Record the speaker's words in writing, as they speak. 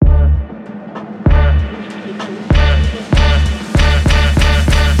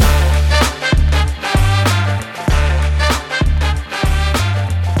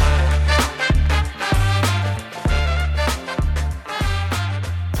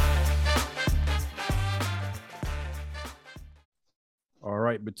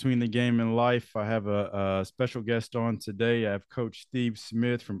right, between the game and life, I have a special guest on today. I have Coach Steve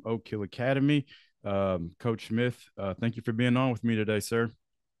Smith from Oak Hill Academy. Coach Smith, thank you for being on with me today, sir.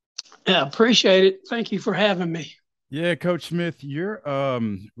 Yeah, appreciate it. Thank you for having me. Yeah, Coach Smith, your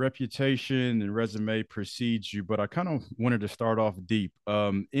reputation and resume precedes you, but I kind of wanted to start off deep.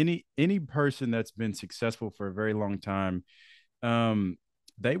 Any person that's been successful for a very long time, um,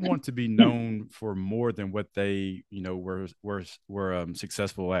 they want to be known for more than what they, were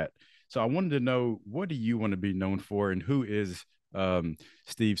successful at. So I wanted to know, what do you want to be known for, and who is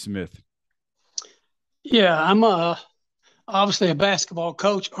Steve Smith? Yeah, I'm obviously a basketball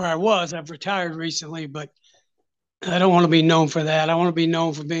coach, or I was. I've retired recently, but I don't want to be known for that. I want to be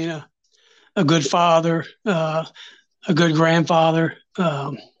known for being a good father, a good grandfather,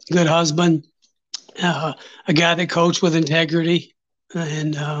 good husband, a guy that coached with integrity,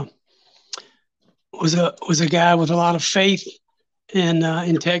 and was a guy with a lot of faith and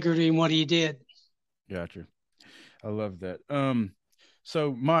integrity in what he did. Gotcha. I love that.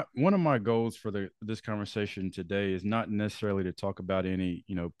 So my one of my goals for this conversation today is not necessarily to talk about any,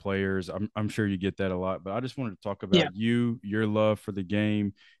 players. I'm sure you get that a lot, but I just wanted to talk Yeah, about you, your love for the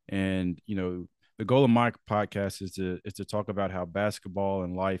game, and the goal of my podcast is to talk about how basketball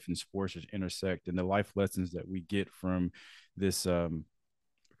and life and sports intersect, and the life lessons that we get this from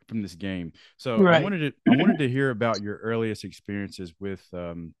this game. So I right. wanted to I wanted to hear about your earliest experiences with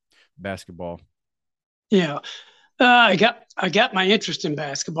basketball. Yeah. I got my interest in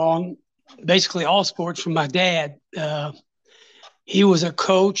basketball and basically all sports from my dad. He was a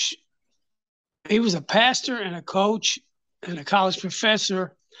coach. He was a pastor and a coach and a college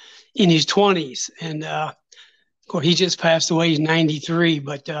professor in his 20s. And of course, he just passed away. He's 93.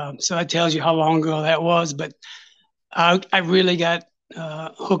 But so that tells you how long ago that was. But I really got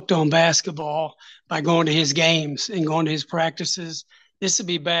hooked on basketball by going to his games and going to his practices. This would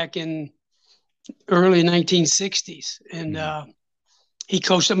be back in early 1960s. And Mhm. he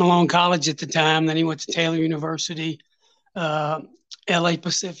coached at Malone College at the time. Then he went to Taylor University, uh, LA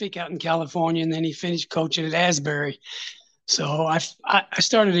Pacific out in California, and then he finished coaching at Asbury. So I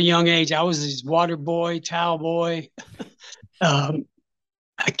started at a young age. I was his water boy, towel boy. Um,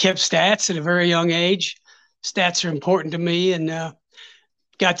 I kept stats at a very young age. Stats are important to me, and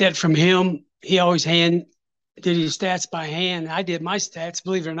got that from him. He always did his stats by hand. I did my stats,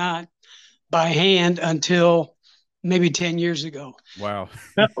 believe it or not, by hand until maybe 10 years ago. Wow.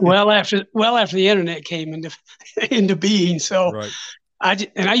 Well after the internet came into into being. So Right.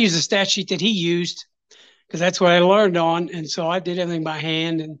 I used a stat sheet that he used because that's what I learned on, and so I did everything by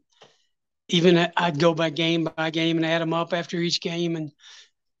hand, and even I'd go by game and add them up after each game and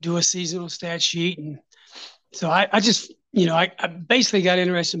do a seasonal stat sheet. And so I just I basically got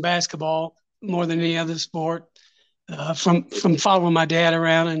interested in basketball more than any other sport from following my dad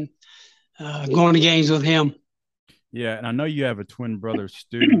around and going to games with him. Yeah, and I know you have a twin brother,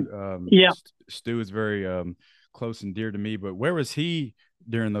 Stu. Yeah, Stu is very close and dear to me. But where was he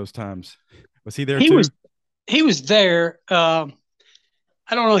during those times? Was he there he too? was he was there.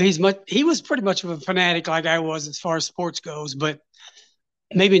 I don't know. He was pretty much of a fanatic like I was as far as sports goes, but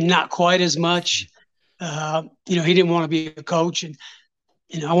maybe not quite as much. He didn't want to be a coach, and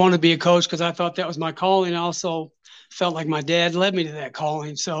I wanted to be a coach because I thought that was my calling. I also felt like my dad led me to that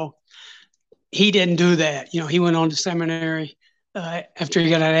calling, so he didn't do that. He went on to seminary after he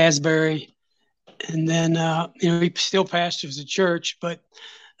got out of Asbury, and then he still pastors a church, but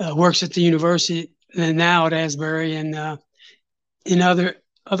works at the university and now at Asbury and in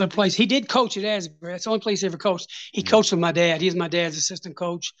other places. He did coach at Asbury. That's the only place he ever coached. He Mhm. coached with my dad. He's my dad's assistant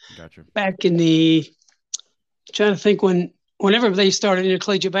coach Gotcha. back in the trying to think whenever they started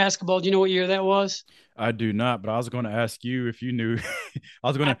intercollegiate basketball. Do you know what year that was? I do not, but I was going to ask you if you knew.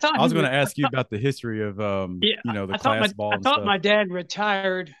 I thought I he was going was. to ask you about the history of Yeah, the I thought class my ball I and thought stuff. my dad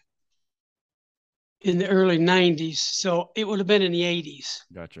retired in the early '90s, so it would have been in the '80s.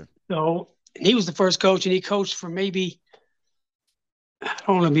 Gotcha. So he was the first coach, and he coached for maybe I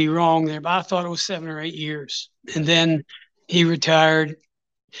don't want to be wrong there, but I thought it was 7 or 8 years, and Gotcha. then he retired.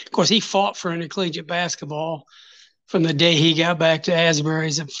 Of course, he fought for intercollegiate basketball from the day he got back to Asbury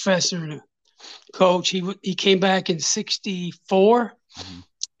as a professor and a coach. He came back in '64 Hmm.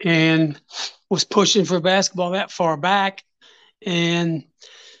 and was pushing for basketball that far back, and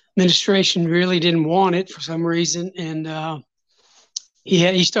administration really didn't want it for some reason, and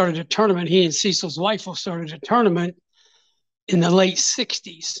he started a tournament. He and Cecil's wife started a tournament in the late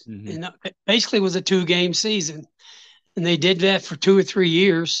 '60s, Hmm. and it basically was a 2 game season, and they did that for 2 or 3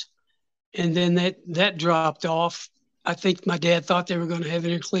 years, and then that dropped off. I think my dad thought they were going to have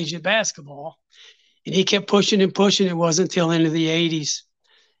intercollegiate basketball, and he kept pushing and pushing. It wasn't until into the '80s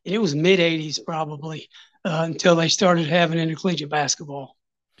and it was mid 80s probably until they started having intercollegiate basketball.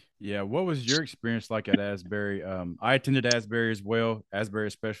 Yeah, what was your experience like at Asbury? I attended Asbury as well. Asbury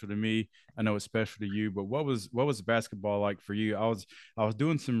is special to me. I know it's special to you, but what was basketball like for you? I was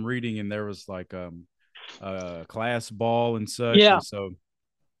doing some reading and there was like class ball and such, Yeah, and so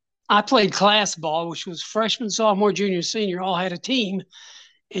I played class ball, which was freshman, sophomore, junior, senior, all had a team,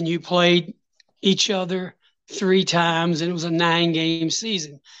 and you played each other 3 times, and it was a 9-game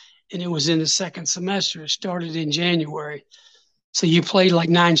season. And it was in the second semester. It started in January. So you played like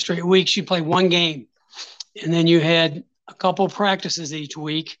 9 straight weeks. You played one game, and then you had a couple of practices each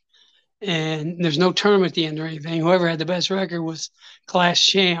week. And there's no tournament at the end or anything. Whoever had the best record was class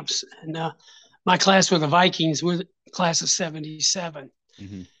champs. And my class were the Vikings. We're the class of '77,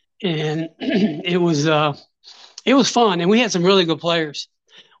 mhm. and it was fun. And we had some really good players.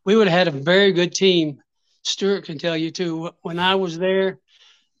 We would have had a very good team. Stuart can tell you too. When I was there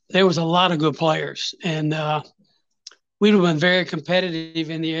was a lot of good players, and we'd have been very competitive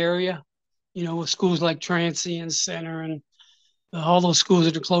in the area. With schools like Trancey and Center and all those schools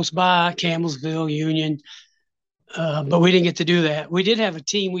that are close by, Campbellsville, Union. But we didn't get to do that. We did have a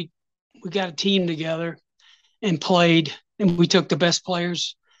team. We got a team together and played, and we took the best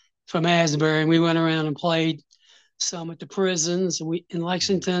players from Asbury, and we went around and played some at the prisons. We in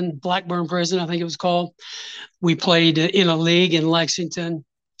Lexington, Blackburn Prison, I think it was called. We played in a league in Lexington,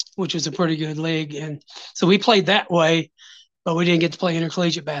 which was a pretty good league, and so we played that way, but we didn't get to play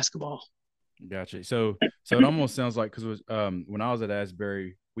intercollegiate basketball. Gotcha. So it almost sounds like because when I was at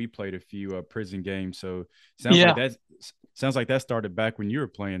Asbury, we played a few prison games. So sounds like Yeah, that started back when you were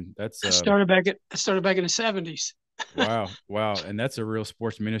playing. That's I started back in the '70s. wow, and that's a real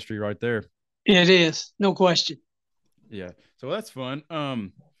sports ministry right there. It is, no question. Yeah, so that's fun.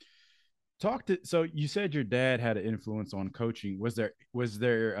 So you said your dad had an influence on coaching. Was there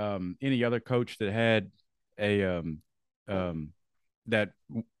any other coach that had a um that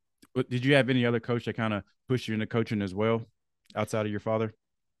did you have any other coach that kind of pushed you into coaching as well outside of your father?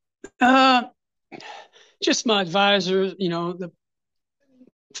 Uh, just my advisors, the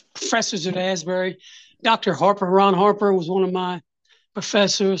professors at Asbury. Dr. Harper, Ron Harper was one of my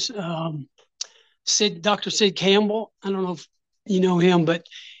professors. Dr. Sid Campbell, I don't know if you know him, but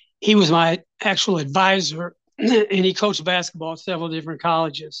he was my actual advisor, and he coached basketball at several different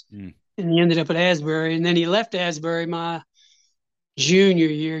colleges. Mm. And he ended up at Asbury, and then he left Asbury my junior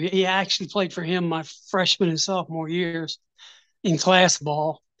year. He actually played for him my freshman and sophomore years in class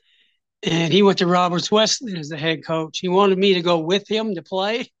ball. And he went to Roberts Wesleyan as the head coach. He wanted me to go with him to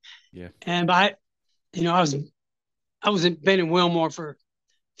play. Yeah. And I was been in Wilmore for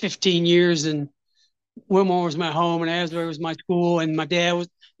 15 years, and Wilmore was my home, and Asbury was my school, and my dad was,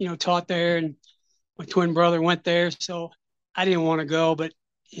 taught there, and my twin brother went there. So I didn't want to go, but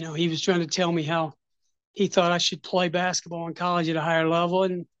he was trying to tell me how he thought I should play basketball in college at a higher level,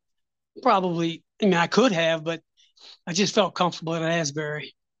 and probably, I could have, but I just felt comfortable at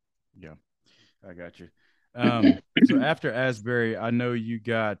Asbury. Yeah, I got you. So after Asbury, I know you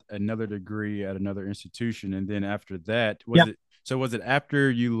got another degree at another institution, and then after that, Yeah. was it after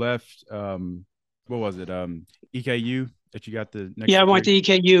you left? What was it? EKU that you got the next Yeah, I went to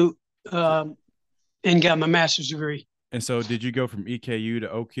degree? EKU and got my master's degree. And so, did you go from EKU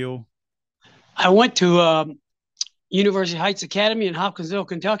to Oak Hill? I went to University Heights Academy in Hopkinsville,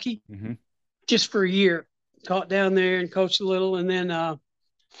 Kentucky, Mm-hmm. just for a year. Taught down there and coached a little, and then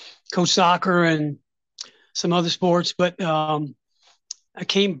coached soccer and some other sports. But I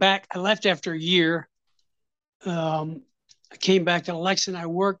came back. I left after a year. I came back to Lexington. I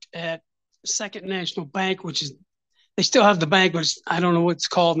worked at Second National Bank, which is they still have the bank, but I don't know what it's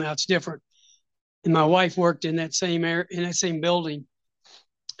called now. It's different. And my wife worked in that same area, in that same building.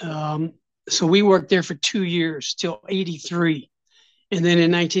 So we worked there for 2 years till '83, and then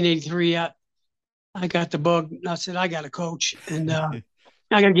in 1983, I got the bug. I said I got to coach, and I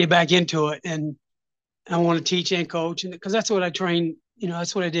got to get back into it, and I want to teach and coach, and because that's what I trained.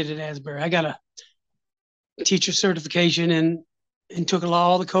 That's what I did at Asbury. I got a teacher certification and took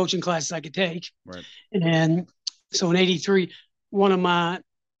all the coaching classes I could take. Right. And so in '83, he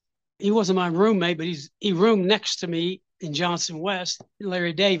wasn't my roommate, but he roomed next to me in Johnson West,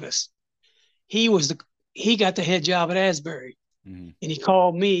 Larry Davis. He got the head job at Asbury, Mm-hmm. and he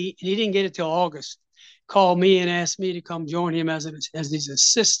called me, and he didn't get it till August. Called me and asked me to come join him as his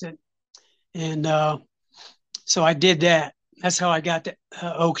assistant, and so I did that. That's how I got to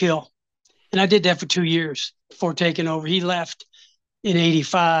Oak Hill, and I did that for 2 years before taking over. He left in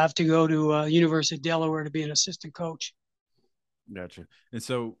 '85 to go to University of Delaware to be an assistant coach. Gotcha. And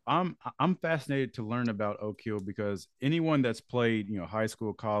so I'm fascinated to learn about Oak Hill because anyone that's played, high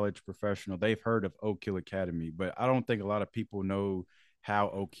school, college, professional, they've heard of Oak Hill Academy, but I don't think a lot of people know how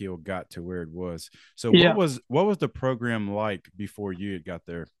Oak Hill got to where it was. So Yeah, what was the program like before you had got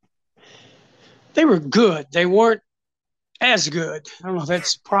there? they were good. They weren't as good. I don't know if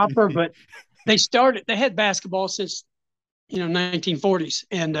that's proper, but they had basketball since 1940s,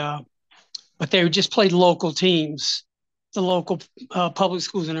 and Right. but they just played local teams, the local public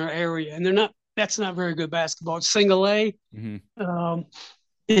schools in our area, and they're not. That's not very good basketball. It's single A, Hmm. and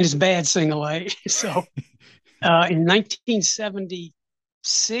it's bad single A. So in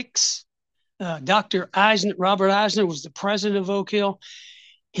 1976, Robert Eisner was the president of Oak Hill.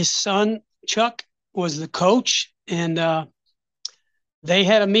 His son Chuck was the coach, and they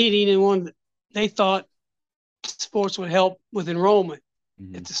had a meeting and they thought sports would help with enrollment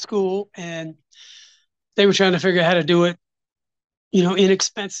Hmm. at the school, and they were trying to figure out how to do it,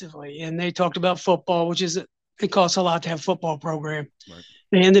 inexpensively. And they talked about football, which is it costs a lot to have a football program. Right.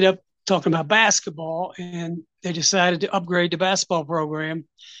 They ended up talking about basketball, and they decided to upgrade the basketball program.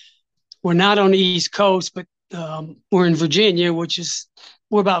 We're not on the East Coast, but we're in Virginia, we're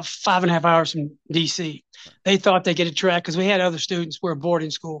about 5.5 hours from DC. Right. They thought they could attract, because we had other students. We're a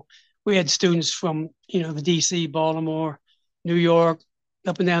boarding school. We had students from the DC, Baltimore, New York,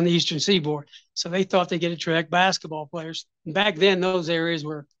 up and down the Eastern Seaboard. So they thought they could attract basketball players. Back then, those areas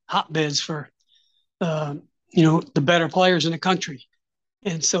were hotbeds for the better players in the country.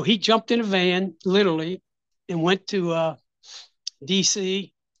 And so he jumped in a van, literally, and went to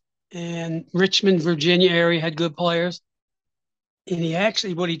DC and Richmond, Virginia area had good players.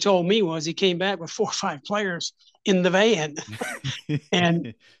 And what he told me was he came back with 4 or 5 players in the van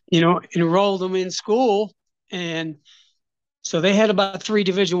and, enrolled them in school. And so they had about 3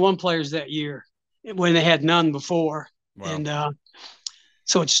 Division I players that year when they had none before. Wow. And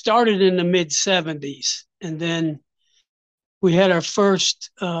so it started in the mid 70s. And then we had our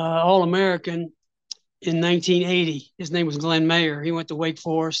first All-American in 1980. His name was Glenn Mayer. He went to Wake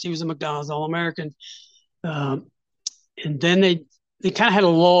Forest. He was a McDonald's All-American. Um, and then they kind of had a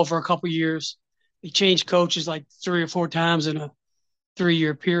lull for a couple of years. They changed coaches like 3 or 4 times in a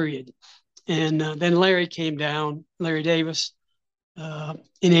 3-year period. And then Larry came down, Larry Davis, in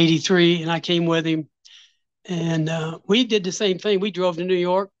 '83, and I came with him. And we did the same thing. We drove to New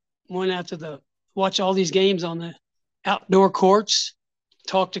York, went out to watch all these games on the outdoor courts,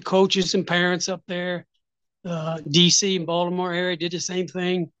 talked to coaches and parents up there. DC and Baltimore area did the same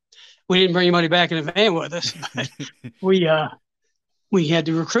thing. We didn't bring anybody back in the van with us, but we had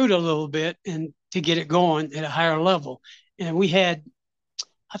to recruit a little bit and to get it going at a higher level. And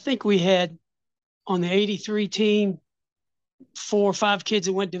I think we had on the '83 team 4 or 5 kids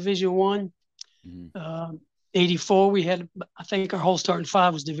that went Division I. Hmm. '84 we had, I think our whole starting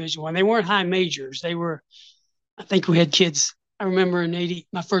five was Division I. They weren't high majors. They were. I think we had kids. I remember in '80,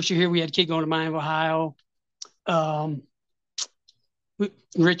 my first year here, we had a kid going to Miami, Ohio, um,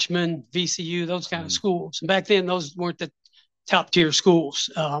 Richmond, VCU, those kind of Hmm. schools. And back then, those weren't the top tier schools.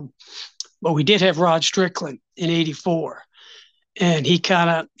 But we did have Rod Strickland in '84, and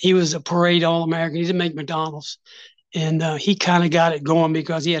he was a parade All American. He didn't make McDonald's, and he kind of got it going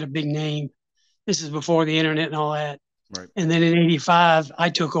because he had a big name. This is before the internet and all that. Right. And then in '85, I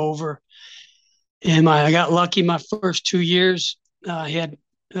took over, and I got lucky. My first 2 years, I had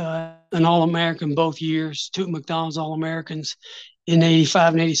an All American both years, 2 McDonald's All Americans in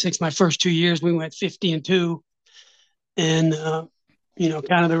 '85 and '86. My first 2 years, we went 50-2, and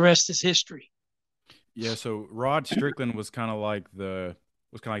kind of the rest is history. Yeah, so Rod Strickland was kind of like the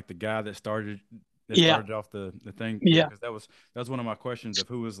guy that started Yeah, off the thing. Yeah, yeah. because that was one of my questions of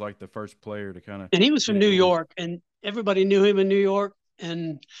who was like the first player to kind of And he was get from it New going. York, and everybody knew him in New York.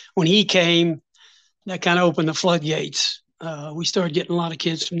 And when he came, that kind of opened the floodgates. We started getting a lot of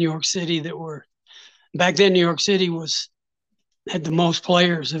kids from New York City that were back then. New York City had the most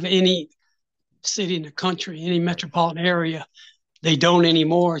players of any city in the country, any Right. metropolitan area. They don't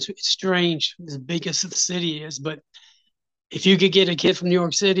anymore. It's strange, as big as the city is. But if you could get a kid from New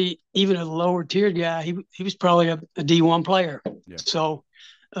York City, even a lower tiered guy, he was probably a D1 player. Yeah. So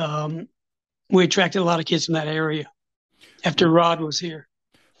um, we attracted a lot of kids from that area after What Rod was here.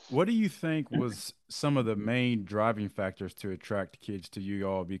 what do you think was some of the main driving factors to attract kids to you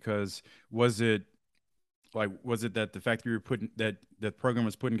all? Because was it that the fact that you were putting that the program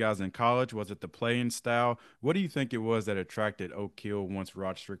was putting guys in college? Was it the playing style? What do you think it was that attracted Oak Hill once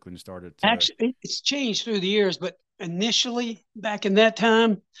Rod Strickland started to? Actually, it's changed through the years, but initially, back in that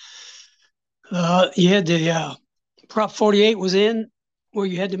time, you had the Prop 48 was in, where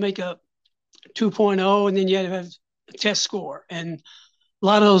you had to make a 2.0, and then you had to have test score. And a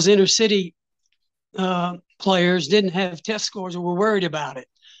lot of those inner city players didn't have test scores or were worried about it,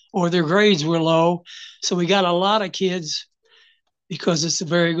 or their grades were low. So we got a lot of kids because it's a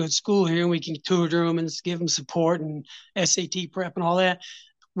very good school here and we can tutor them and give them support and SAT prep and all that.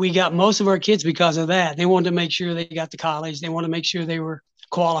 We got most of our kids because of that. They wanted to make sure they got to college. They want to make sure they were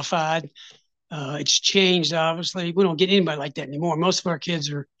qualified. It's changed, obviously. We don't get anybody like that anymore. Most of our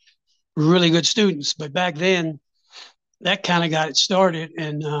kids are really good students, but back then, that kind of got it started.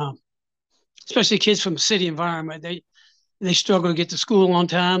 And especially kids from a city environment, they struggle to get to school on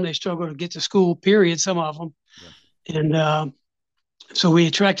time. They struggle to get to school, period, some of them. Yeah. And so we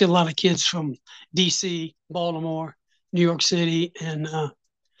attracted a lot of kids from D.C., Baltimore, New York City, and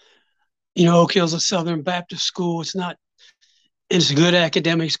Oak Hill's a Southern Baptist school. It's a good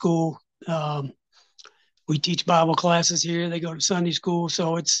academic school. We teach Bible classes here. They go to Sunday school,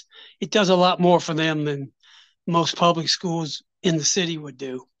 so it does a lot more for them than most public schools in the city would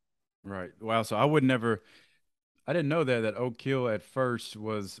do. Right. Wow. So I didn't know that Oak Hill at first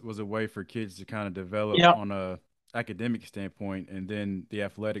was a way for kids to kind of develop Yep. on a academic standpoint, and then the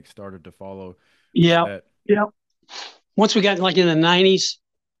athletics started to follow. Yeah. Yep. Once we got like in the 90s,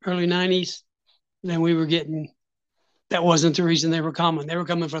 early 90s, then we were getting, that wasn't the reason they were coming. They were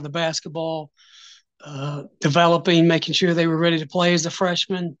coming for the basketball, developing, making sure they were ready to play as a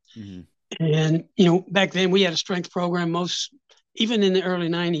freshman. Mm-hmm. And, back then we had a strength program. Even in the early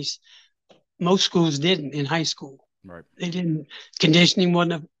 90s, most schools didn't in high school. Right. They didn't. Conditioning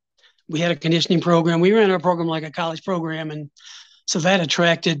we had a conditioning program. We ran our program like a college program. And so that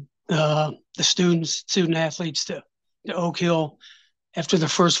attracted the student athletes to Oak Hill after the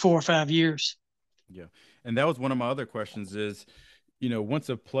first 4 or 5 years. Yeah. And that was one of my other questions is, once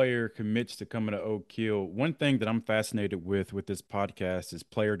a player commits to coming to Oak Hill, one thing that I'm fascinated with this podcast is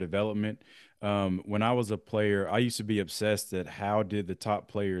player development. When I was a player, I used to be obsessed at how did the top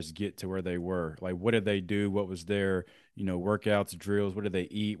players get to where they were? Like, what did they do? What was their, workouts, drills? What did they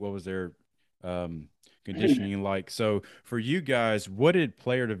eat? What was their conditioning like? So for you guys, what did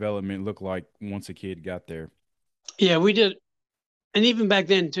player development look like once a kid got there? Yeah, we did. And even back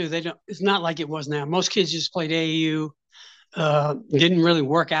then too, it's not like it was now. Most kids just played AAU, didn't really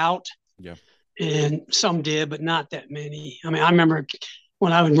work out. Yeah. And some did, but not that many. I mean, I remember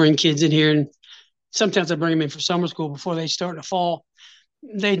when I would bring kids in here, and sometimes I'd bring them in for summer school before they start in the fall.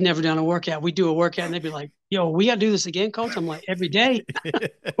 They'd never done a workout. We'd do a workout and they'd be like, yo, we got to do this again, coach. I'm like, every day.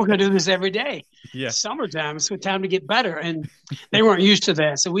 We're going to do this every day. Yeah. Summertime. It's time to get better. And they weren't used to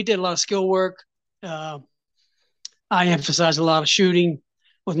that. So we did a lot of skill work. I emphasized a lot of shooting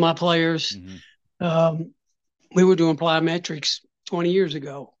with my players. Mm-hmm. We were doing plyometrics 20 years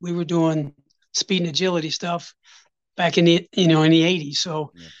ago. We were doing speed and agility stuff back in the 80s.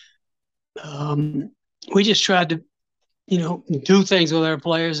 So we just tried to, do things with our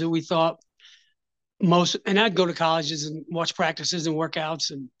players that we thought and I'd go to colleges and watch practices and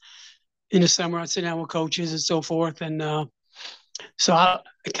workouts. And in the summer, I'd sit down with coaches and so forth. And so I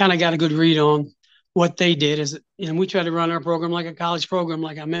kind of got a good read on what they did. And we try to run our program like a college program,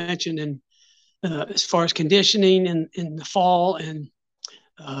 like I mentioned. And as far as conditioning in the fall and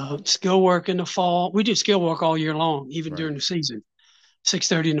skill work in the fall, we do skill work all year long, even during the season,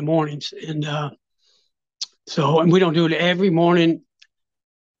 6:30 in the mornings. And and we don't do it every morning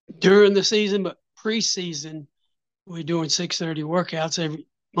during the season, but preseason, we're doing 6:30 workouts every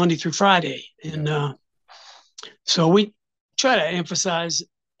Monday through Friday. And so we try to emphasize,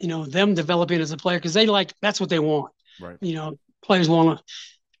 them developing as a player because that's what they want. Right. Players want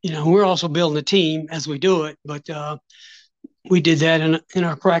to, we're also building a team as we do it, but we did that in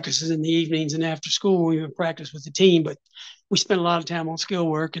our practices in the evenings and after school. We would practice with the team, but we spent a lot of time on skill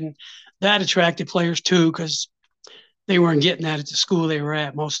work, and that attracted players too because they weren't getting that at the school they were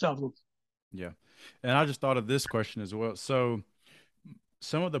at, most of them. Yeah. And I just thought of this question as well. So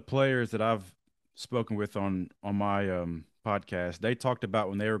some of the players that I've spoken with on my podcast, they talked about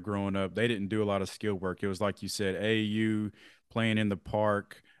when they were growing up, they didn't do a lot of skill work. It was like you said, AAU, playing in the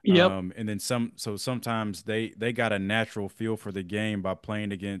park. Yep. And then sometimes they got a natural feel for the game by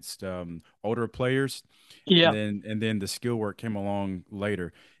playing against older players. Yeah. And then the skill work came along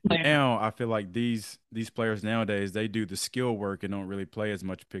later. Now I feel like these players nowadays, they do the skill work and don't really play as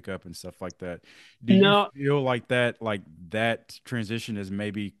much pickup and stuff like that. Do you feel like that transition has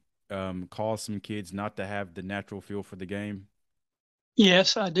maybe caused some kids not to have the natural feel for the game?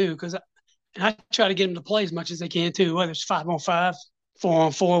 Yes, I do, because I try to get them to play as much as they can too, whether it's 5-on-5,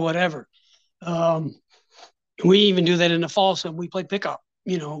 4-on-4, whatever. We even do that in the fall, so we play pickup.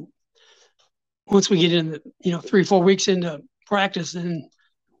 Once we get in the 3-4 weeks into practice, then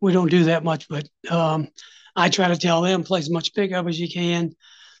we don't do that much. But I try to tell them play as much pickup as you can.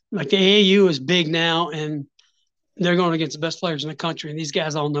 Like the AAU is big now, and they're going against the best players in the country, and these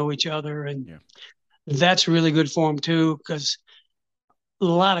guys all know each other, and Yeah. that's really good for them too. Because a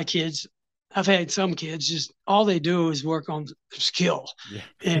lot of kids, I've had some kids just all they do is work on skill, Yeah.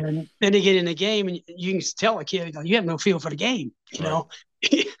 and then they get in the game, and you can tell a kid, you have no feel for the game. You Right. know,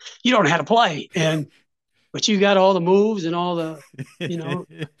 you don't know how to play, and but you got all the moves and all the, you know.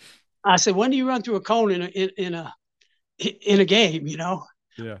 I said, when do you run through a cone in a game? You know,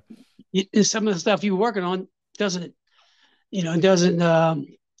 Yeah. some of the stuff you're working on doesn't, doesn't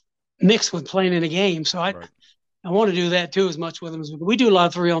mix with playing in a game. So Right. I want to do that too as much with them. We do a lot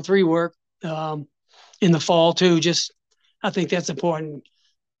of 3-on-3 work in the fall too. Just I think that's important.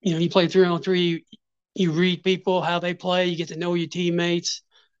 You play 3-on-3, you read people how they play, you get to know your teammates.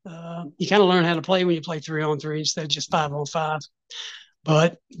 You kind of learn how to play when you play 3-on-3 instead of just 5-on-5.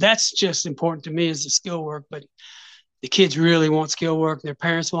 But that's just important to me is the skill work. But the kids really want skill work. Their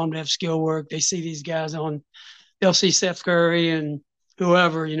parents want them to have skill work. They see these guys they'll see Steph Curry and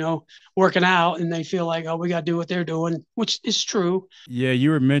whoever, working out, and they feel like, oh, we got to do what they're doing, which is true. Yeah, you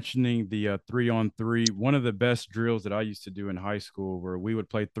were mentioning the 3-on-3. One of the best drills that I used to do in high school, where we would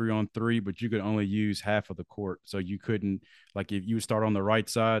play 3-on-3, but you could only use half of the court. So you couldn't, like, if you would start on the right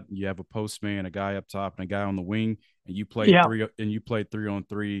side, you have a post man, a guy up top, and a guy on the wing, and you played Yeah,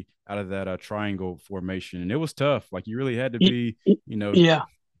 3-on-3 out of that triangle formation, and it was tough. Like you really had to be, you know, yeah,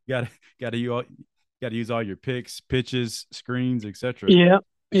 got got to you got to use all your picks, pitches, screens, etc. yeah,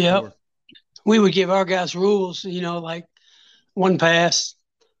 yeah. Score. We would give our guys rules, like one pass.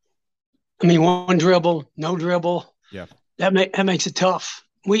 I mean, one dribble, no dribble. Yeah. That makes it tough.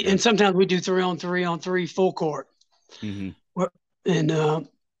 Yeah. And sometimes we do 3-on-3 full court, Mm-hmm. and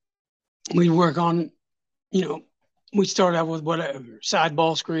we work on, we start out with whatever side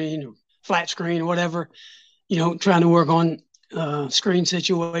ball screen or flat screen or whatever, trying to work on screen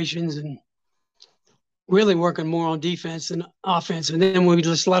situations and really working more on defense than offense. And then we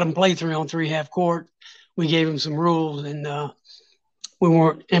just let them play 3-on-3 half court. We gave them some rules, and we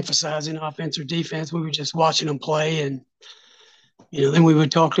weren't emphasizing offense or defense. We were just watching them play, and then we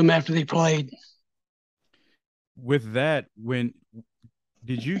would talk to them after they played. With that, when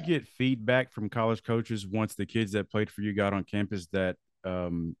did you get feedback from college coaches once the kids that played for you got on campus that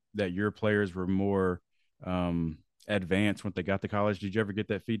your players were more advanced when they got to college? Did you ever get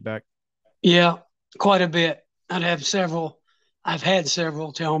that feedback? Yeah, quite a bit. I've had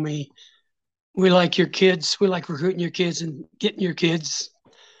several tell me, we like your kids. We like recruiting your kids and getting your kids.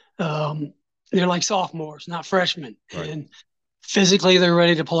 They're like sophomores, not freshmen. Right. And physically, they're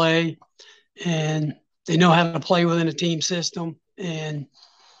ready to play, and they know how to play within a team system. And,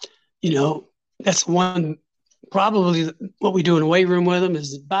 that's one, probably what we do in the weight room with them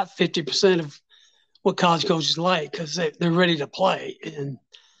is about 50% of what college coaches like, because they're ready to play. And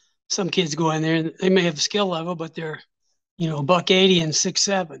some kids go in there and they may have the skill level, but they're, $180 and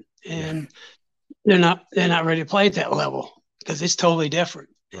 6'7", and yeah. they're not ready to play at that level because it's totally different.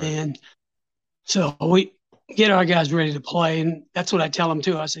 Right. And so we get our guys ready to play, and that's what I tell them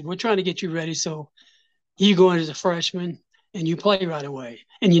too. I said, we're trying to get you ready so you go in as a freshman and you play right away,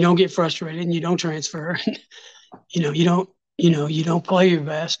 and you don't get frustrated and you don't transfer. You don't play your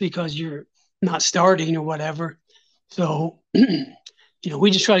best because you're not starting or whatever. So,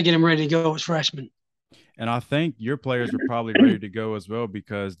 we just try to get them ready to go as freshmen. And I think your players were probably ready to go as well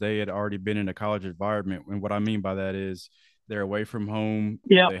because they had already been in a college environment. And what I mean by that is they're away from home.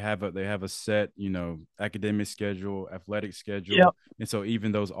 Yeah. They have a set, academic schedule, athletic schedule. Yep. And so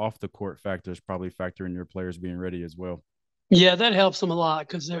even those off the court factors probably factor in your players being ready as well. Yeah, that helps them a lot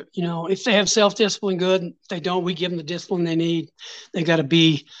because they're, if they have self-discipline, good. If they don't, we give them the discipline they need. They've got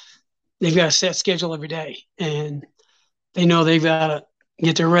a set schedule every day, and they know they've got to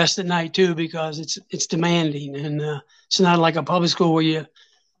get their rest at night too because it's demanding, and it's not like a public school where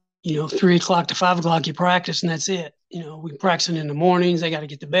 3 o'clock to 5 o'clock you practice and that's it. We practicing in the mornings. They got to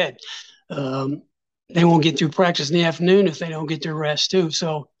get to bed. They won't get through practice in the afternoon if they don't get their rest too.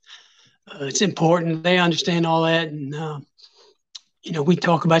 So it's important. They understand all that, and we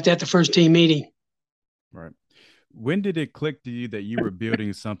talk about that at the first team meeting. Right. When did it click to you that you were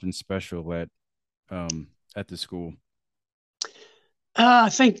building something special at the school? I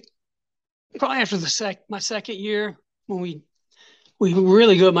think probably after my second year, when we were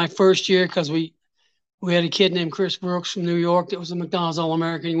really good my first year because we had a kid named Chris Brooks from New York that was a McDonald's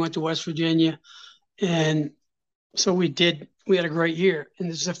All-American. He went to West Virginia, and so we had a great year. And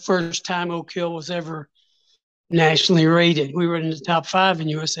this is the first time Oak Hill was ever nationally rated. We were in the top 5 in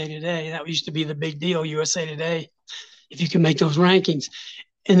USA Today. That used to be the big deal, USA Today, if you can make those rankings.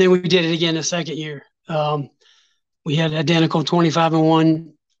 And then we did it again the second year. We had identical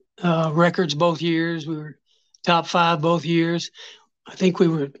 25-1 records both years. We were top 5 both years. I think we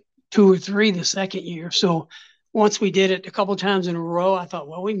were 2 or 3 the second year. So once we did it a couple of times in a row, I thought,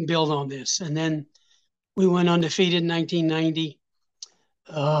 well, we can build on this. And then we went undefeated in 1990.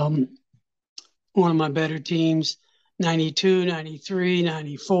 One of my better teams, 92, 93,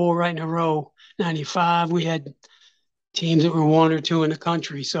 94, right in a row. 95, we had teams that were 1 or 2 in the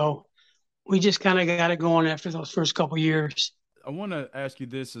country. So we just kind of got it going after those first couple of years. I want to ask you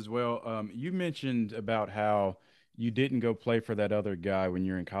this as well. You mentioned about how you didn't go play for that other guy when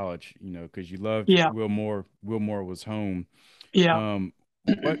you're in college, because you loved Yeah, Will Moore. Will Moore was home. yeah. Um,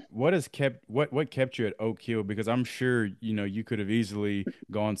 what kept you at Oak Hill? Because I'm sure you could have easily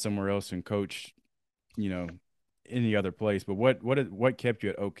gone somewhere else and coached, you know, any other place. But what kept you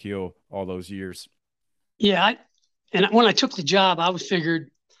at Oak Hill all those years? Yeah, and when I took the job, I was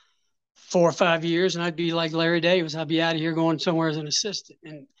figured 4 or 5 years, and I'd be like Larry Davis. I'd be out of here going somewhere as an assistant.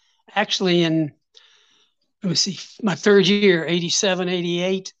 And actually, in let me see, my third year, 87,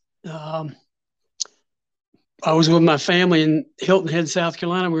 88, I was with my family in Hilton Head, South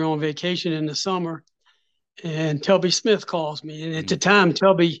Carolina. We were on vacation in the summer, and Tubby Smith calls me. And at the time,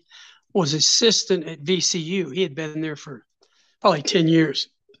 Tubby was assistant at VCU. He had been there for probably 10 years.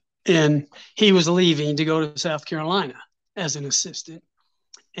 And he was leaving to go to South Carolina as an assistant.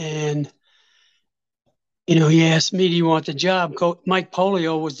 And, he asked me, do you want the job? Mike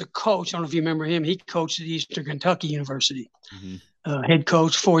Polio was the coach. I don't know if you remember him. He coached at Eastern Kentucky University, head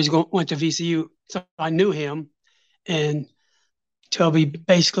coach before went to VCU. So I knew him. And Tubby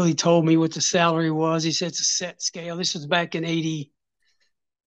basically told me what the salary was. He said it's a set scale. This was back in 80,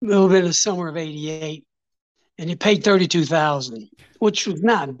 a little bit of the summer of 88. And he paid 32,000, which was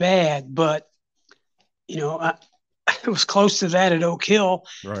not bad, but I was close to that at Oak Hill,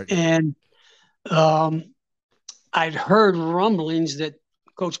 Right. and I'd heard rumblings that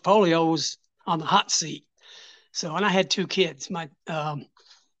Coach Polio was on the hot seat. So, and I had 2 kids. My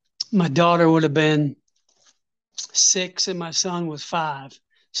daughter would have been 6, and my son was 5.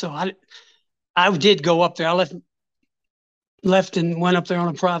 So I did go up there. I left and went up there on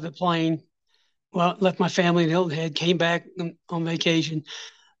a private plane. Well, left my family in Hilton Head, came back on vacation.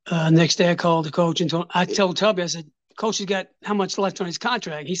 Next day, I called the coach and told Tubby, I said, Coach has got how much left on his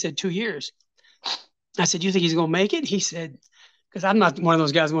contract? He said 2 years. I said, you think he's going to make it? He said, because I'm not one of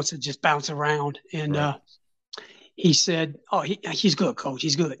those guys who wants to just bounce around. And Right. He said, oh, he's good, Coach.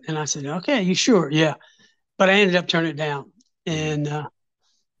 He's good. And I said, okay, you sure? Yeah. But I ended up turning it down. And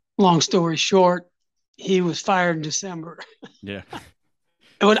long story short, he was fired in December. Yeah.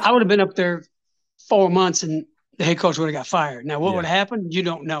 I would have been up there 4 months and the head coach would have got fired. Now, what Yeah. would have happened? You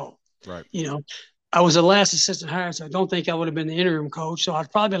don't know. Right. I was the last assistant hire, so I don't think I would have been the interim coach. So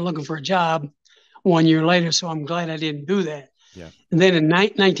I'd probably been looking for a job 1 year later. So I'm glad I didn't do that. Yeah. And then in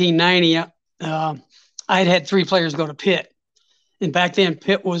 1990, I had 3 players go to Pitt. And back then,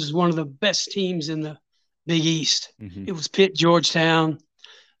 Pitt was one of the best teams in the Big East. It was Pitt, Georgetown,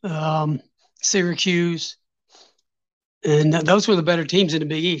 Syracuse. And those were the better teams in the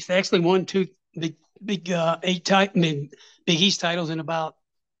Big East. They actually won 2 Big East titles in about,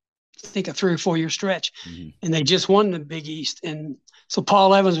 I think, a 3 or 4 year stretch. And they just won the Big East. And so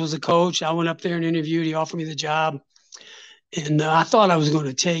Paul Evans was the coach. I went up there and interviewed. He offered me the job. And I thought I was going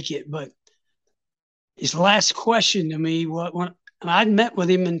to take it. But his last question to me, when I'd met with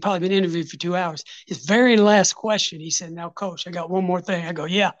him and probably been interviewed for 2 hours, his very last question, he said, now, Coach, I got one more thing. I go,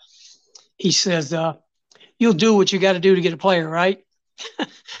 yeah. He says, you'll do what you got to do to get a player, right?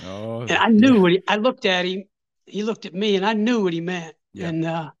 Oh, and I knew I looked at him. He looked at me, and I knew what he meant. Yeah.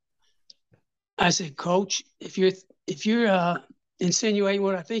 And I said, Coach, if you're insinuating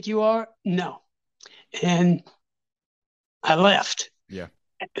what I think you are, no. And I left. Yeah.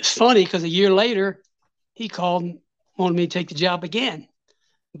 It's funny because a year later, he called and wanted me to take the job again.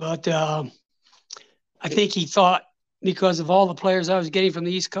 But I think he thought because of all the players I was getting from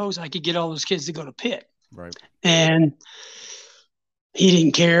the East Coast, I could get all those kids to go to Pitt. Right. And he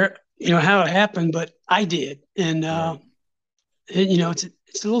didn't care, how it happened, but I did. And,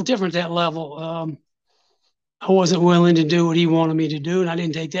 it's a little different, that level. I wasn't willing to do what he wanted me to do, and I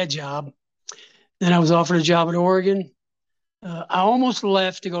didn't take that job. Then I was offered a job at Oregon. I almost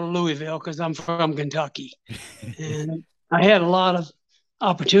left to go to Louisville because I'm from Kentucky. And I had a lot of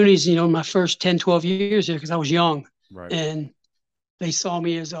opportunities, my first 10, 12 years here because I was young. Right. And they saw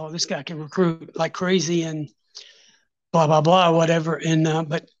me as, oh, this guy can recruit like crazy and blah, blah, blah, whatever. And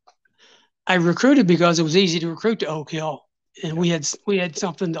but I recruited because it was easy to recruit to Oak Hill. And we had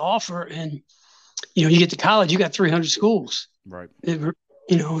something to offer. And, you get to college, you got 300 schools. Right.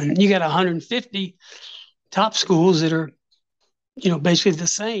 and you got 150 top schools that are, basically the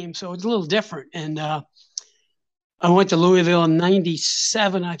same. So it's a little different. And I went to Louisville in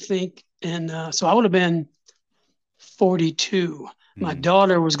 97, I think. And so I would have been 42. My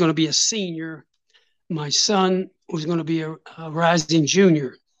daughter was going to be a senior. My son was going to be a rising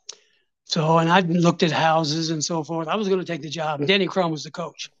junior. So, and I looked at houses and so forth. I was going to take the job. Denny Crum was the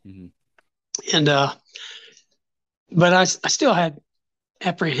coach. Mm-hmm. And, but I still had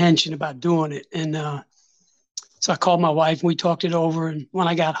apprehension about doing it. And so I called my wife and we talked it over. And when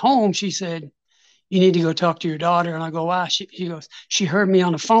I got home, she said, "You need to go talk to your daughter." And I go, "Why?" She goes, "She heard me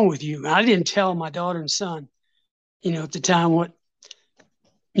on the phone with you." And I didn't tell my daughter and son, at the time what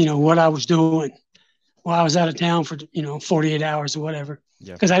I was doing. Well, I was out of town for, 48 hours or whatever.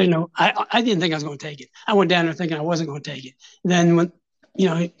 Because I didn't know, I didn't think I was going to take it. I went down there thinking I wasn't going to take it. Then when,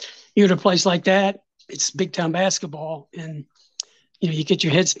 you're at a place like that, it's big time basketball. And, you get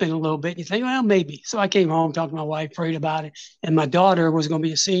your head spinning a little bit and you think, well, maybe. So I came home, talked to my wife, prayed about it. And my daughter was going to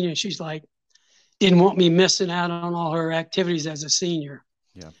be a senior. And she's like, didn't want me missing out on all her activities as a senior.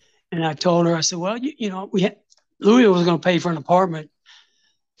 Yeah. And I told her, I said, well, Louisville was going to pay for an apartment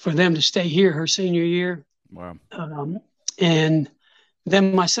for them to stay here her senior year. Wow. And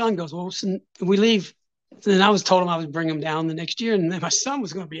then my son goes, well, we leave. And I was told him I would bring him down the next year. And then my son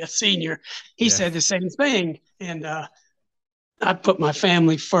was going to be a senior. He said the same thing. And I put my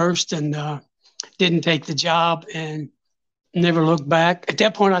family first and didn't take the job and never looked back. At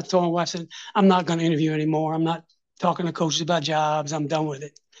that point, I told my wife, I said, I'm not going to interview anymore. I'm not talking to coaches about jobs. I'm done with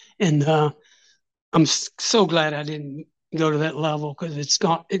it. And I'm so glad I didn't go to that level because it's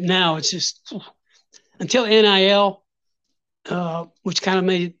gone. Now it's just until NIL, which kind of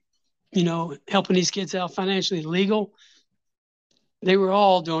made, helping these kids out financially legal. They were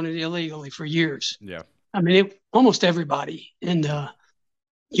all doing it illegally for years. Yeah. I mean, almost everybody. And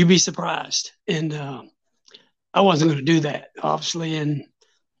you'd be surprised. And I wasn't going to do that, obviously. And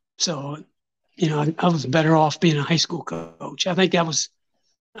so, I was better off being a high school coach. I think that was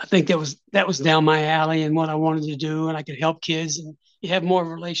down my alley and what I wanted to do. And I could help kids. And you have more of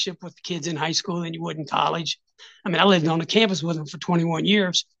a relationship with kids in high school than you would in college. I mean, I lived on the campus with them for 21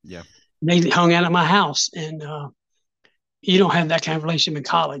 years. Yeah. They hung out at my house. And you don't have that kind of relationship in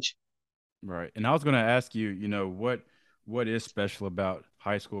college. Right. And I was going to ask you, what is special about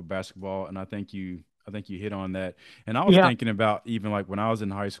high school basketball? And I think you hit on that. And I was thinking about even like when I was in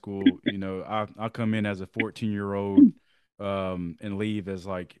high school, I come in as a 14-year-old and leave as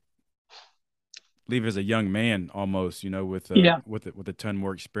a young man almost, with a ton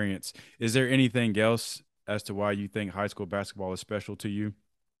more experience. Is there anything else as to why you think high school basketball is special to you?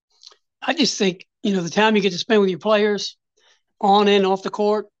 I just think, the time you get to spend with your players on and off the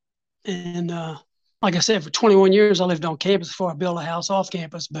court. And like I said, for 21 years, I lived on campus before I built a house off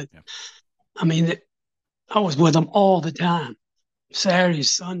campus. But I mean, I was with them all the time. Saturdays,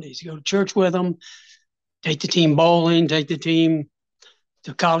 Sundays, go to church with them, take the team bowling, take the team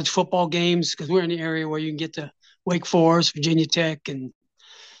to college football games because we're in the area where you can get to Wake Forest, Virginia Tech, and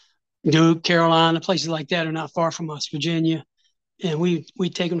Duke, Carolina, places like that are not far from us, Virginia. And we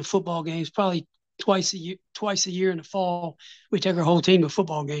take them to football games probably twice a year in the fall. We take our whole team to a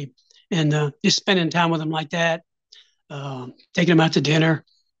football game and just spending time with them like that, taking them out to dinner,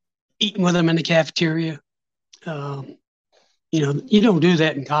 eating with them in the cafeteria. You don't do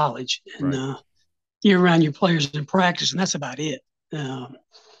that in college. And you're around your players in practice, and that's about it.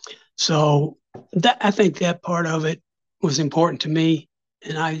 So I think that part of it was important to me.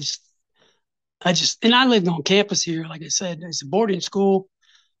 And I lived on campus here. Like I said, it's a boarding school.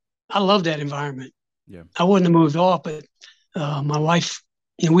 I love that environment. Yeah. I wouldn't have moved off, but my wife,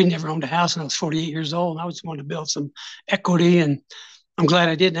 we never owned a house and I was 48 years old. And I just wanted to build some equity. And I'm glad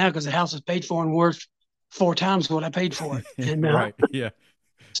I did now because the house is paid for and worth 4 times what I paid for it. And right. Yeah.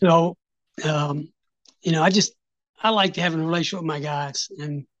 So, I like having a relationship with my guys,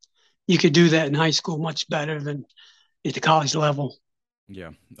 and you could do that in high school much better than at the college level. Yeah,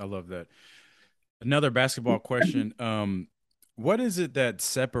 I love that. Another basketball question. What is it that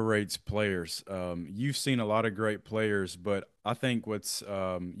separates players? You've seen a lot of great players, but I think what's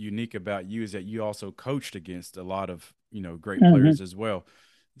unique about you is that you also coached against a lot of, great players as well.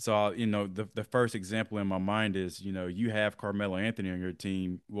 So, the first example in my mind is, you have Carmelo Anthony on your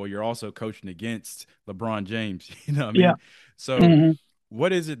team. Well, you're also coaching against LeBron James, you know what I mean? Yeah. So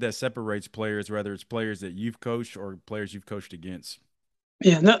what is it that separates players, whether it's players that you've coached or players you've coached against?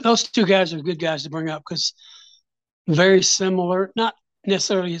 Yeah, those 2 guys are good guys to bring up because very similar, not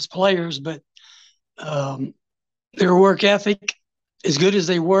necessarily as players, but their work ethic, as good as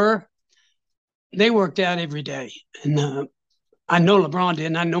they were, they worked out every day. And I know LeBron did,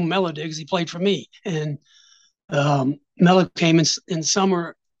 and I know Melo did because he played for me. And Melo came in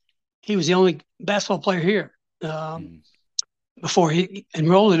summer. He was the only basketball player here before he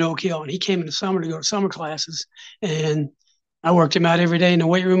enrolled at Oak Hill, and he came in the summer to go to summer classes. And I worked him out every day in the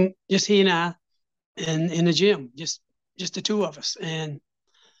weight room, just he and I, and in the gym, just the two of us. And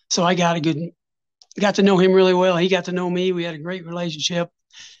so I got to know him really well. He got to know me. We had a great relationship,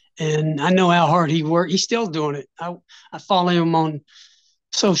 and I know how hard he worked. He's still doing it. I follow him on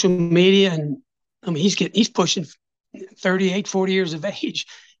social media, and I mean he's pushing 38, 40 years of age,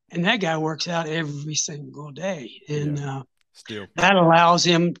 and that guy works out every single day, and still that allows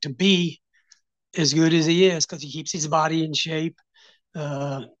him to be as good as he is because he keeps his body in shape,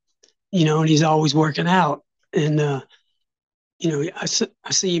 and he's always working out. And I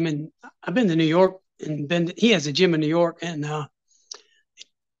see him, and I've been to New York and he has a gym in New York, and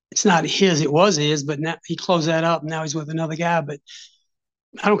it's not his, it was his, but now he closed that up. Now he's with another guy, but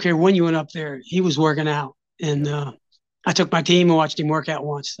I don't care when you went up there, he was working out. And I took my team and watched him work out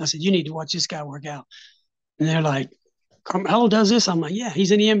once. I said, you need to watch this guy work out. And they're like, Carmelo does this? I'm like, yeah,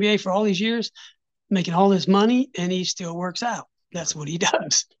 he's in the NBA for all these years, making all this money, and he still works out. That's what he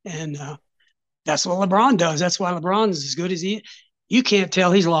does. And that's what LeBron does. That's why LeBron's as good as he is. You can't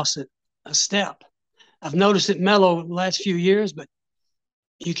tell he's lost a step. I've noticed it Melo the last few years, but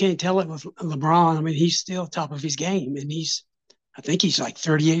you can't tell it with LeBron. I mean, he's still top of his game, and I think he's like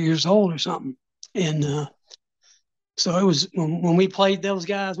 38 years old or something. And so it was when we played those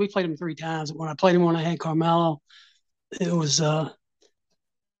guys, we played them 3 times. When I played him when I had Carmelo, it was, the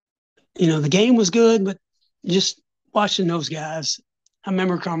game was good, but just watching those guys. I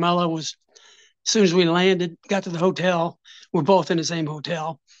remember Carmelo was, as soon as we landed, got to the hotel, we're both in the same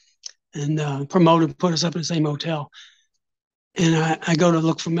hotel, and promoter put us up in the same hotel. And I go to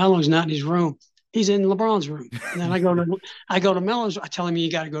look for Melo. He's not in his room. He's in LeBron's room. And then I go to Melo's. I tell him,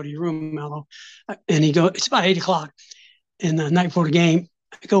 you got to go to your room, Melo. And he goes, it's about 8:00. And the night before the game,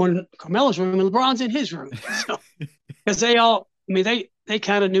 I go in Carmelo's room, and LeBron's in his room. So, because they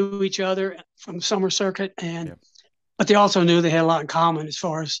kind of knew each other from summer circuit, but they also knew they had a lot in common as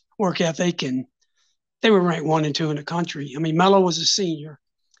far as work ethic, and they were ranked 1 and 2 in the country. I mean, Melo was a senior,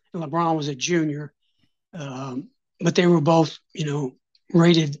 and LeBron was a junior. But they were both,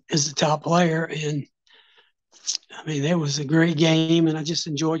 rated as the top player. And I mean, it was a great game, and I just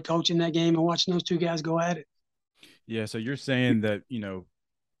enjoyed coaching that game and watching those two guys go at it. Yeah. So you're saying that,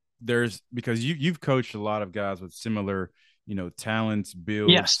 there's, because you've coached a lot of guys with similar, talents,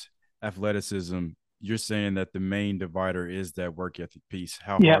 builds, yes, athleticism. You're saying that the main divider is that work ethic piece.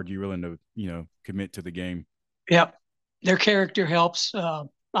 How hard you're willing to, commit to the game. Yep. Their character helps.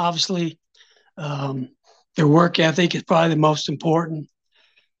 Obviously, their work ethic is probably the most important.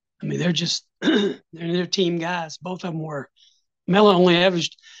 I mean, they're team guys. Both of them were. Melo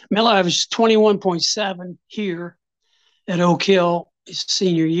averaged 21.7 here at Oak Hill his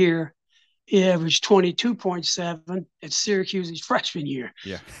senior year. He averaged 22.7 at Syracuse his freshman year.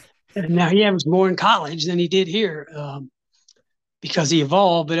 Yeah. And now he averaged more in college than he did here because he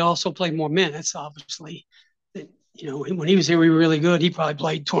evolved, but also played more minutes, obviously. When he was here, we were really good. He probably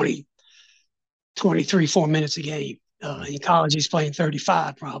played 23, 4 minutes a game. In college, he's playing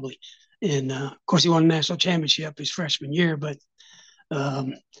 35 probably. And, of course, he won a national championship his freshman year. But,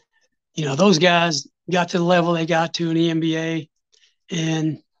 those guys got to the level they got to in the NBA,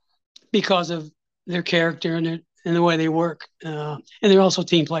 and because of their character and the way they work. And they're also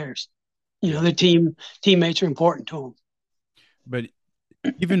team players. Their teammates are important to them. But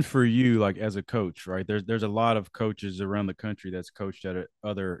even for you, like as a coach, right, there's a lot of coaches around the country that's coached at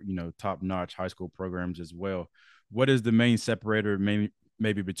other, top-notch high school programs as well. What is the main separator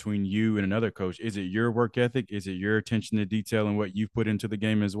maybe between you and another coach? Is it your work ethic? Is it your attention to detail and what you've put into the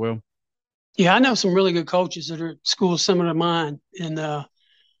game as well? Yeah, I know some really good coaches that are at schools similar to mine. And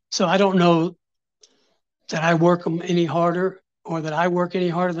so I don't know that I work them any harder or that I work any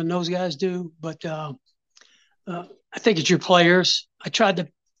harder than those guys do. But I think it's your players. I tried to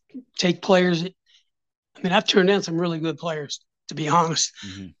take players. I mean, I've turned down some really good players, to be honest.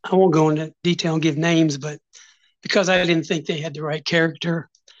 Mm-hmm. I won't go into detail and give names, but because I didn't think they had the right character,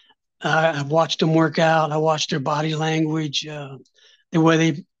 I watched them work out. I watched their body language, the way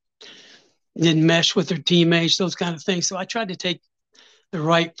they didn't mesh with their teammates, those kind of things. So I tried to take the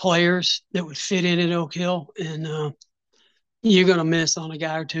right players that would fit in at Oak Hill, and you're going to miss on a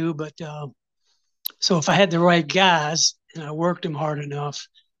guy or two. But so if I had the right guys and I worked them hard enough,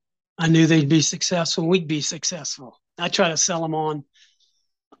 I knew they'd be successful. We'd be successful. I try to sell them on,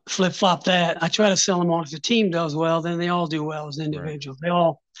 flip-flop that. I try to sell them on if the team does well, then they all do well as individuals.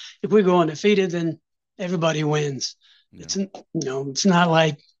 Right. If we go undefeated, then everybody wins. Yeah. It's not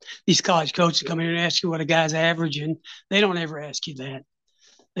like these college coaches come in and ask you what a guy's averaging. They don't ever ask you that.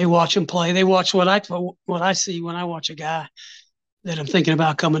 They watch them play. They watch what I see when I watch a guy that I'm thinking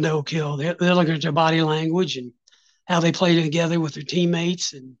about coming to Oak Hill. They're looking at their body language and how they play together with their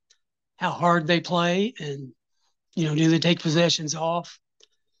teammates and how hard they play, and do they take possessions off?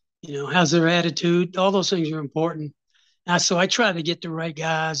 How's their attitude? All those things are important. So I try to get the right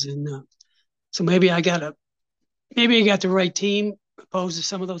guys, and so maybe I got the right team opposed to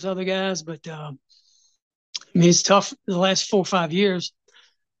some of those other guys. But I mean, it's tough. The last 4 or 5 years,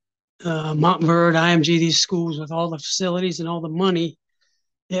 Montverde, IMG, these schools with all the facilities and all the money,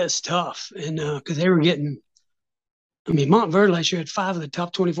 it's tough. And because they were getting, I mean, Montverde last year had 5 of the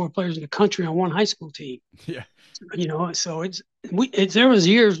top 24 players in the country on one high school team. Yeah. So there was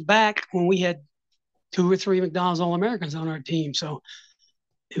years back when we had 2 or 3 McDonald's All-Americans on our team. So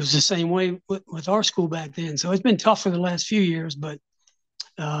it was the same way with our school back then. So it's been tough for the last few years, but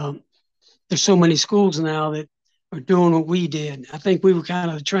there's so many schools now that are doing what we did. I think we were kind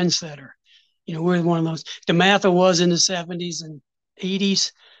of the trendsetter. We're one of those. DeMatha was in the 70s and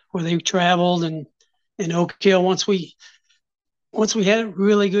 80s where they traveled, and in Oak Hill, once we had a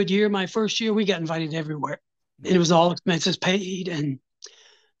really good year, my first year, we got invited everywhere. And it was all expenses paid. And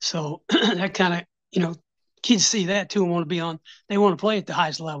so that kind of, kids see that too and they want to play at the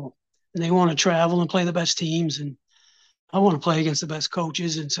highest level, and they want to travel and play the best teams. And I want to play against the best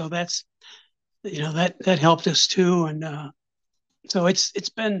coaches. And so that's, that helped us too. And so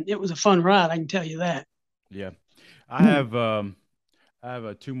it was a fun ride. I can tell you that. Yeah. I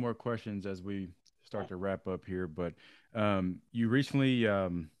have, two more questions as we start to wrap up here, but you recently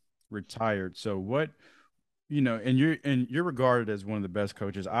retired. So what, and you're regarded as one of the best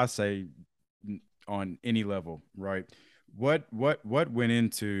coaches, I say, on any level, right? What went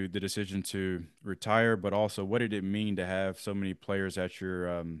into the decision to retire, but also what did it mean to have so many players at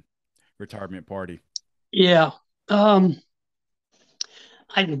your retirement party? Yeah. I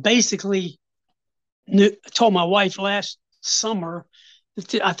basically told my wife last summer,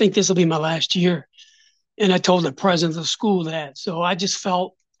 I think this will be my last year. And I told the president of the school that. So I just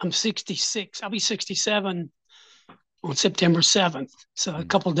felt, I'm 66. I'll be 67 on September 7th. So a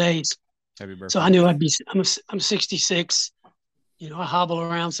couple of days. Happy birthday. So I knew I'm 66. I hobble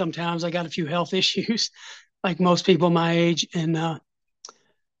around sometimes. I got a few health issues like most people my age. And I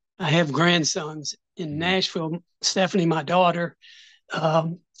have grandsons in Nashville. Stephanie, my daughter.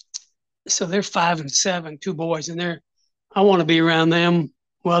 So they're 5 and 7, 2 boys. And I want to be around them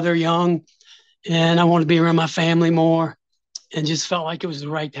while they're young. And I want to be around my family more, and just felt like it was the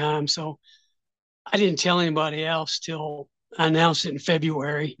right time. So I didn't tell anybody else till I announced it in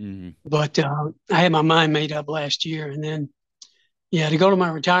February. But I had my mind made up last year. And then, to go to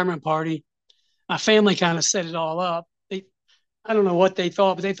my retirement party, my family kind of set it all up. I don't know what they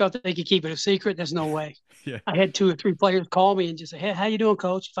thought, but they thought that they could keep it a secret. There's no way. Yeah. I had 2 or 3 players call me and just say, "Hey, how you doing,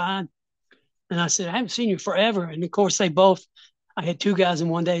 Coach?" "Fine." And I said, "I haven't seen you forever." And of course, I had 2 guys in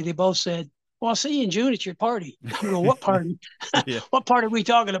one day. They both said, "Well, I'll see you in June at your party." I'm going, "What party?" "What party are we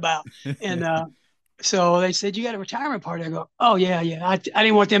talking about?" And so they said, "You got a retirement party?" I go, "Oh, yeah. I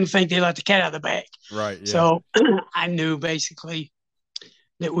didn't want them to think they let the cat out of the bag." Right. Yeah. So I knew basically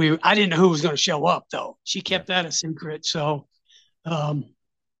that I didn't know who was going to show up, though. She kept that a secret. So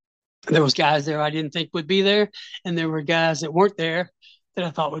there was guys there I didn't think would be there, and there were guys that weren't there that I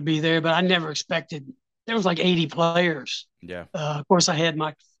thought would be there, but I never expected. There was like 80 players. Yeah. Of course, I had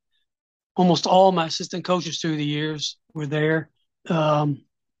almost all my assistant coaches through the years were there.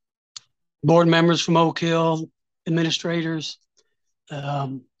 Board members from Oak Hill, administrators,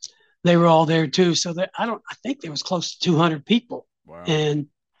 they were all there too. So I think there was close to 200 people. Wow. And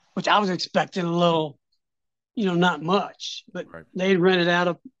which I was expecting a little, not much, but they rented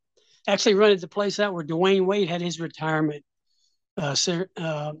the place out where Dwayne Wade had his retirement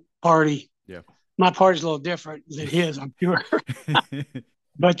party. Yeah. My party's a little different than his, I'm sure.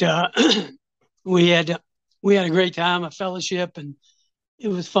 But we had a great time, a fellowship, and it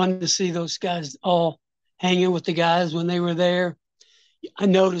was fun to see those guys all hanging with the guys when they were there. I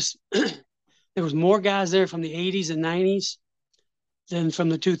noticed there was more guys there from the 80s and 90s than from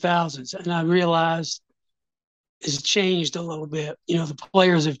the 2000s, and I realized it's changed a little bit. The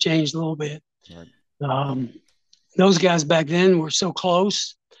players have changed a little bit. Right. Those guys back then were so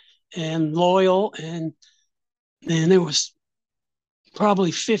close and loyal, and there was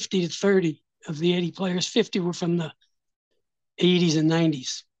probably 50 to 30 of the 80 players. 50 were from the 80s and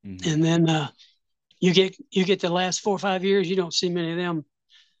 90s. And then you get the last 4 or 5 years, you don't see many of them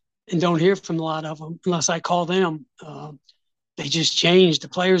and don't hear from a lot of them unless I call them. They just changed. The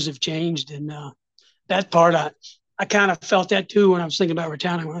players have changed. And that part, I kind of felt that too when I was thinking about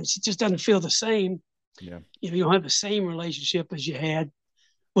retiring. It just doesn't feel the same. Yeah. You don't have the same relationship as you had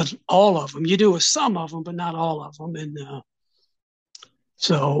with all of them. You do with some of them, but not all of them. And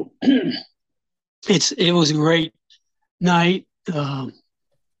so it was a great night.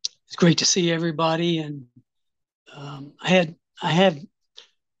 It's great to see everybody, and I have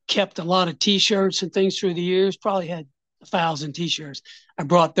kept a lot of T-shirts and things through the years. Probably had 1,000 T-shirts. I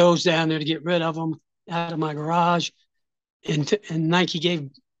brought those down there to get rid of them out of my garage, and Nike gave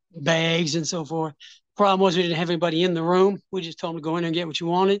bags and so forth. Problem was we didn't have anybody in the room. We just told them to go in and get what you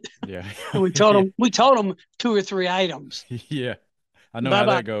wanted. Yeah. And we told them 2 or 3 items. Yeah. I know By how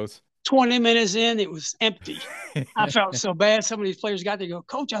about that goes. 20 minutes in, it was empty. I felt so bad. Some of these players got there, go,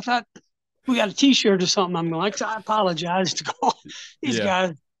 Coach, I thought we got a T-shirt or something. I'm like, I apologize to go. These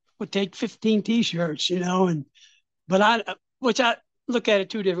guys would take 15 T-shirts, but I look at it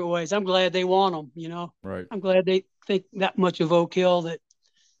 2 different ways. I'm glad they want them, Right. I'm glad they think that much of Oak Hill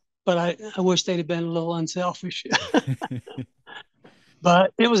but I wish they'd have been a little unselfish.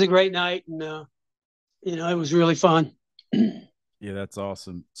 But it was a great night, and it was really fun. Yeah, that's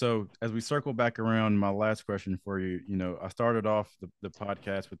awesome. So as we circle back around, my last question for you, I started off the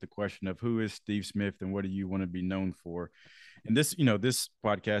podcast with the question of who is Steve Smith and what do you want to be known for? And this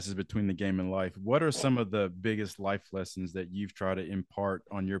podcast is between the game and life. What are some of the biggest life lessons that you've tried to impart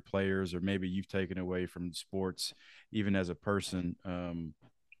on your players, or maybe you've taken away from sports, even as a person,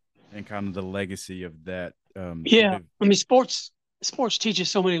 and kind of the legacy of that? Yeah, I mean, sports teaches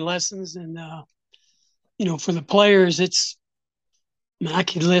so many lessons, and for the players, I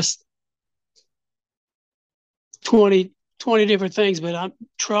could list 20 different things, but I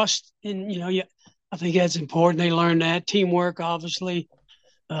trust, and I think that's important. They learn that teamwork, obviously,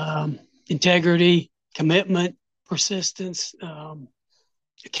 integrity, commitment, persistence,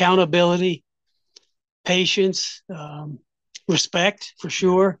 accountability, patience, respect for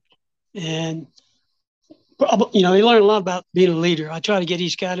sure, and they learn a lot about being a leader. I try to get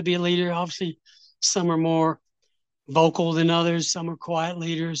each guy to be a leader. Obviously, some are more vocal than others. Some are quiet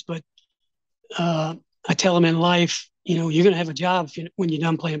leaders, but I tell them in life, you're going to have a job when you're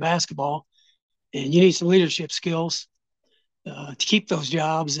done playing basketball, and you need some leadership skills to keep those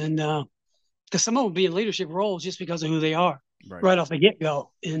jobs. And because some of them will be in leadership roles just because of who they are right off the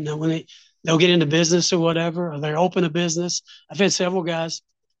get-go. And when they'll get into business or whatever, or they're open a business. I've had several guys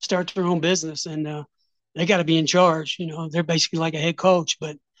start their own business, and they got to be in charge. They're basically like a head coach.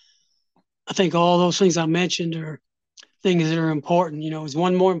 But I think all those things I mentioned are things that are important. Is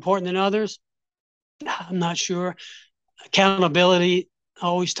one more important than others? I'm not sure. Accountability. I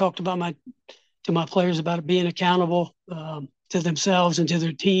always talked about to my players about being accountable to themselves and to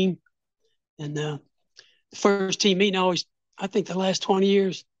their team. And the first team meeting, I think the last 20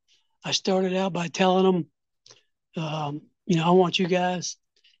 years, I started out by telling them, I want you guys,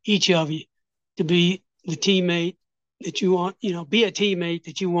 each of you, to be the teammate that you want. Be a teammate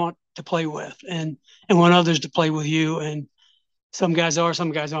that you want to play with, and want others to play with you. And some guys are,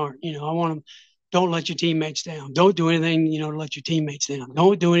 some guys aren't. I want them. Don't let your teammates down. Don't do anything, to let your teammates down.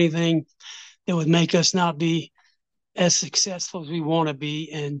 Don't do anything that would make us not be as successful as we want to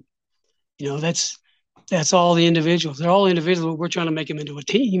be. And, that's all the individuals. They're all individuals. We're trying to make them into a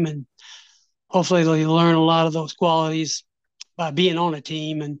team. And hopefully they'll learn a lot of those qualities by being on a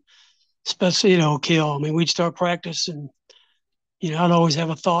team. And especially at Oak Hill. I mean, we'd start practice and, I'd always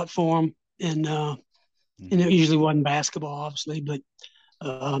have a thought for them. And it usually wasn't basketball, obviously, but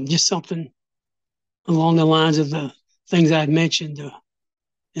just something along the lines of the things I'd mentioned.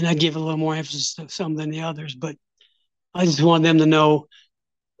 And I give a little more emphasis to some than the others. But I just want them to know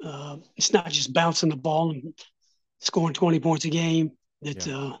it's not just bouncing the ball and scoring 20 points a game.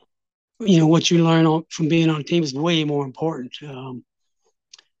 That, what you learn from being on a team is way more important.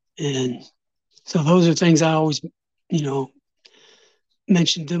 And so those are things I always,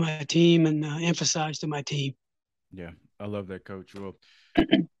 mention to my team and emphasize to my team. Yeah, I love that, Coach. Well,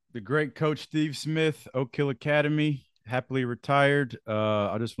 the great Coach Steve Smith, Oak Hill Academy, happily retired.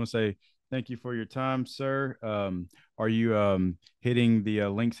 I just want to say thank you for your time, sir. Are you hitting the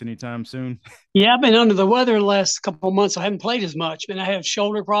links anytime soon? Yeah, I've been under the weather the last couple of months. I haven't played as much, and I have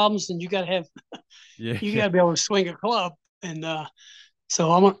shoulder problems, and you got to be able to swing a club. And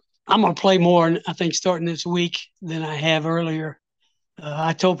so I'm gonna play more, I think, starting this week than I have earlier.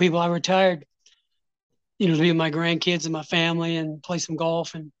 I told people I retired, to be with my grandkids and my family and play some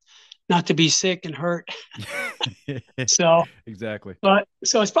golf and not to be sick and hurt. So exactly.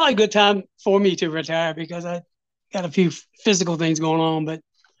 So it's probably a good time for me to retire because I got a few physical things going on. But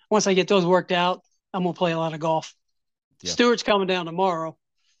once I get those worked out, I'm gonna play a lot of golf. Yeah. Stewart's coming down tomorrow.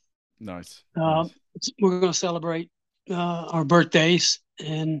 Nice. we're going to celebrate our birthdays,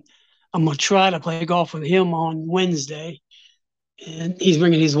 and I'm going to try to play golf with him on Wednesday. And he's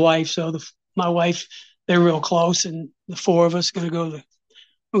bringing his wife, so my wife, they're real close, and the four of us going to go to.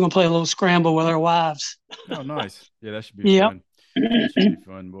 We're going to play a little scramble with our wives. Oh, nice. Yeah, that should be Yep. fun. That should be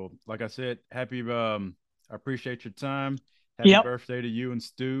fun. Well, like I said, happy. I appreciate your time. Happy Yep. birthday to you and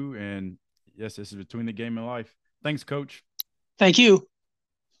Stu. And yes, this is between the game and life. Thanks, Coach. Thank you.